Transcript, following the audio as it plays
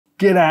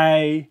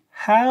G'day,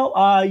 how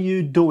are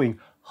you doing?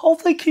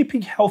 Hopefully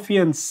keeping healthy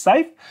and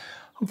safe.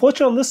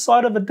 Unfortunately, on this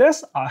side of the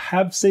desk, I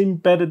have seen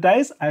better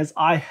days as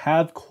I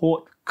have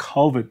caught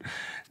COVID.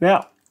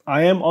 Now,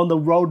 I am on the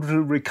road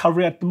to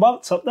recovery at the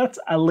moment, so that's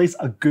at least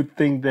a good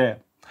thing there.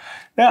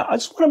 Now, I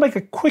just want to make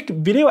a quick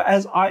video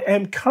as I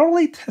am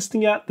currently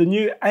testing out the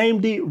new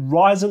AMD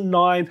Ryzen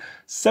 9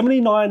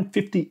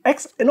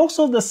 7950X and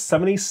also the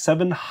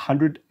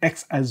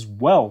 7700X as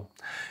well.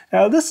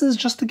 Now, this is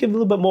just to give a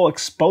little bit more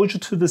exposure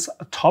to this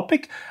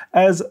topic,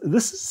 as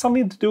this is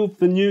something to do with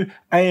the new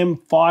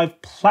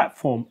AM5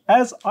 platform,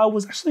 as I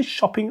was actually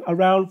shopping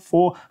around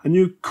for a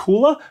new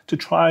cooler to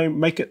try and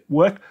make it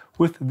work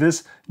with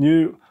this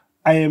new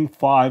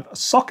AM5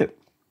 socket.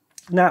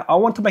 Now, I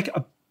want to make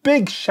a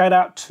big shout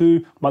out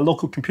to my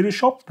local computer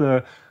shop,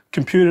 the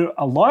Computer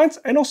Alliance,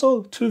 and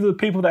also to the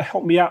people that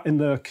helped me out in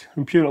the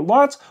Computer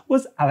Alliance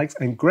was Alex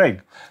and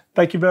Greg.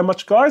 Thank you very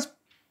much, guys.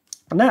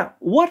 Now,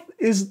 what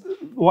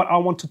I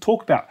want to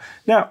talk about?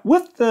 Now,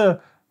 with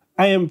the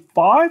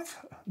AM5,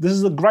 this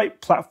is a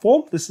great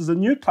platform. This is a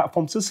new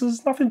platform. So this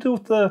has nothing to do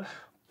with the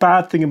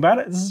bad thing about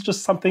it. This is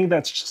just something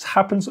that just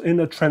happens in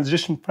a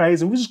transition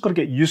phase, and we just got to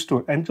get used to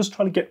it and just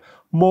trying to get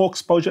more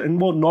exposure and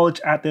more knowledge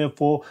out there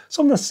for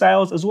some of the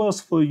sales, as well as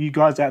for you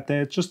guys out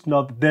there. Just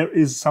know that there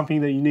is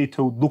something that you need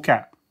to look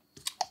at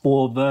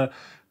for the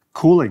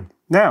cooling.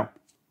 Now,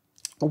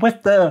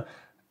 with the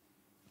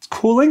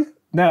cooling,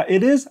 now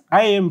it is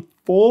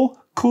AM4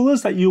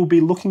 coolers that you'll be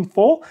looking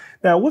for.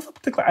 Now, with a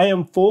particular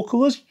AM4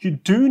 coolers, you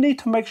do need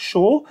to make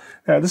sure,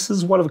 now this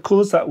is one of the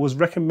coolers that was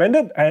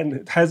recommended and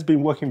it has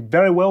been working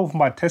very well with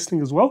my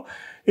testing as well,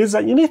 is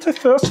that you need to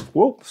first,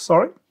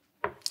 find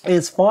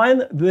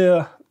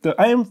the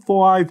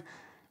AM5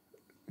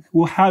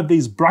 will have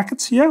these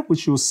brackets here,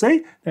 which you'll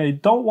see. Now, you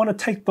don't want to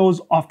take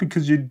those off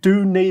because you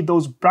do need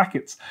those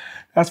brackets.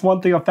 That's one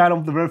thing I found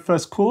on the very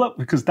first cooler,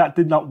 because that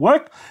did not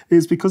work,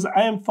 is because the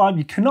AM5,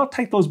 you cannot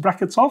take those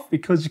brackets off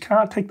because you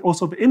can't take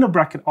also the inner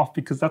bracket off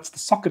because that's the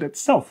socket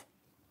itself.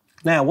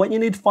 Now, what you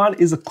need to find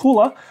is a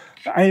cooler,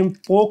 the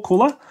AM4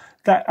 cooler,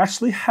 that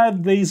actually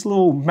have these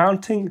little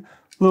mounting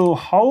little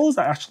holes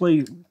that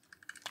actually,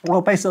 well,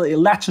 basically it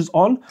latches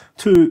on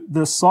to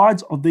the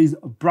sides of these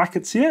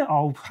brackets here.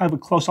 I'll have a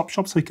close-up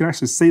shot so you can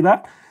actually see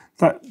that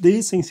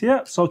these things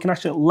here, so it can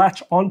actually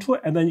latch onto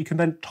it and then you can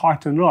then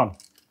tighten it on.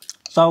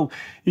 So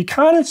you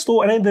can't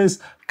install any of this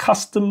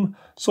custom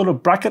sort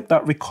of bracket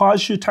that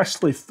requires you to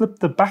actually flip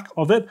the back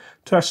of it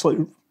to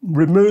actually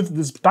remove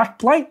this back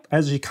plate,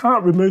 as you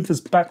can't remove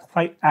this back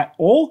plate at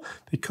all,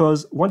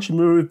 because once you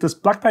remove this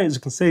back plate, as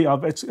you can see,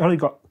 I've only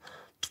got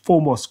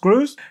 4 more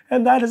screws,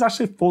 and that is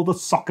actually for the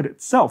socket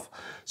itself.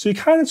 So you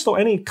can't install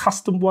any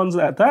custom ones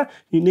like that.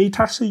 You need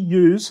to actually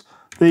use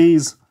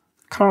these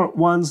current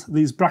ones,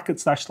 these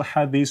brackets that actually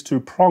have these 2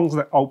 prongs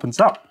that opens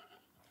up.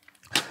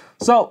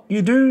 So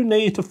you do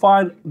need to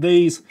find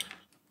these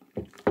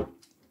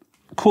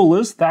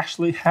coolers that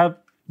actually have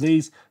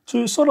these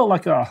 2 sort of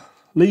like a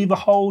lever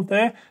hole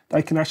there.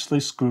 They can actually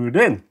screw it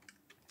in.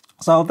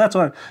 So that's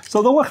one.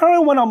 So the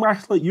current one I'm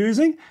actually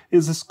using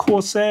is this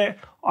Corsair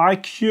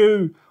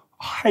iQ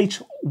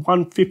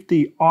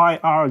H150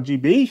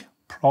 iRGB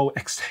Pro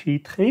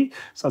XT3.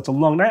 So it's a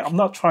long name. I'm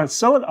not trying to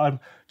sell it. I'm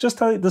just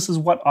telling you this is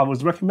what I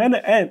was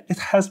recommended, and it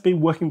has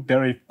been working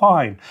very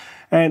fine.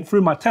 And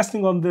through my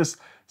testing on this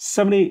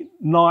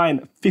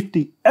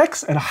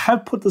 7950X, and I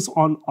have put this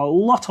on a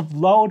lot of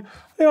load,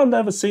 I think I've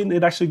never seen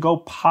it actually go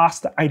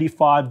past the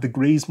 85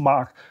 degrees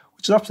mark,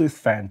 which is absolutely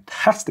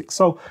fantastic.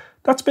 So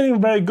that's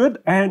been very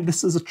good, and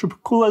this is a triple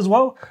cooler as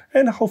well,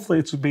 and hopefully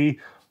it will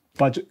be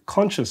budget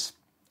conscious.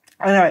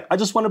 Anyway, I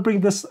just want to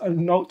bring this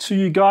note to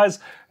you guys,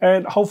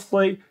 and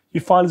hopefully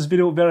you find this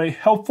video very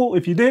helpful.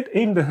 If you did,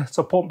 even to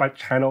support my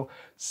channel,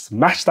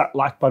 smash that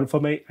like button for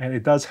me, and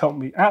it does help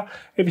me out.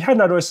 If you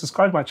haven't already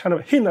subscribed to my channel,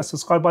 hit that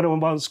subscribe button on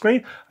the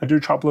screen. I do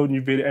try to upload a new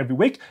video every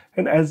week,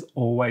 and as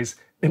always,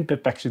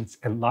 imperfections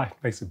in life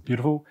makes it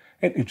beautiful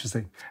and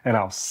interesting, and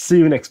I'll see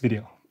you in the next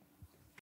video.